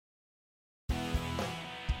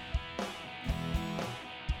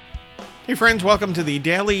Hey friends, welcome to the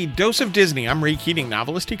Daily Dose of Disney. I'm Ray Keating,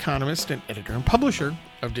 novelist, economist, and editor and publisher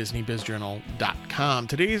of DisneyBizJournal.com.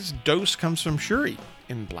 Today's dose comes from Shuri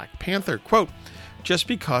in Black Panther. Quote, "Just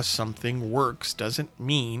because something works doesn't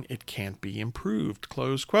mean it can't be improved."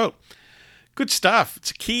 Close quote. Good stuff.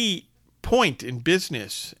 It's a key point in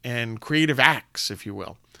business and creative acts, if you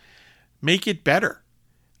will. Make it better.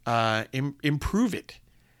 Improve it.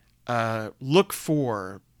 Look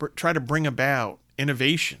for, try to bring about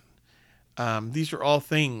innovation. These are all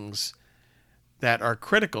things that are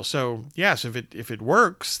critical. So yes, if it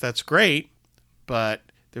works, that's great, but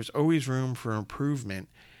there's always room for improvement.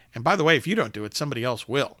 And by the way, if you don't do it, somebody else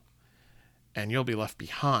will, and you'll be left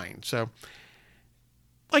behind. So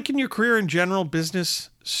like in your career in general, business,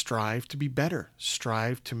 strive to be better.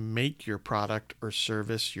 Strive to make your product or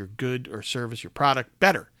service, your good or service, your product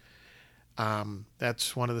better.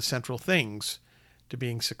 That's one of the central things to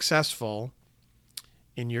being successful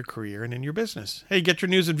in your career and in your business. Hey, get your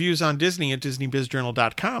news and views on Disney at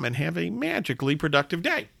DisneyBizJournal.com and have a magically productive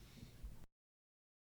day.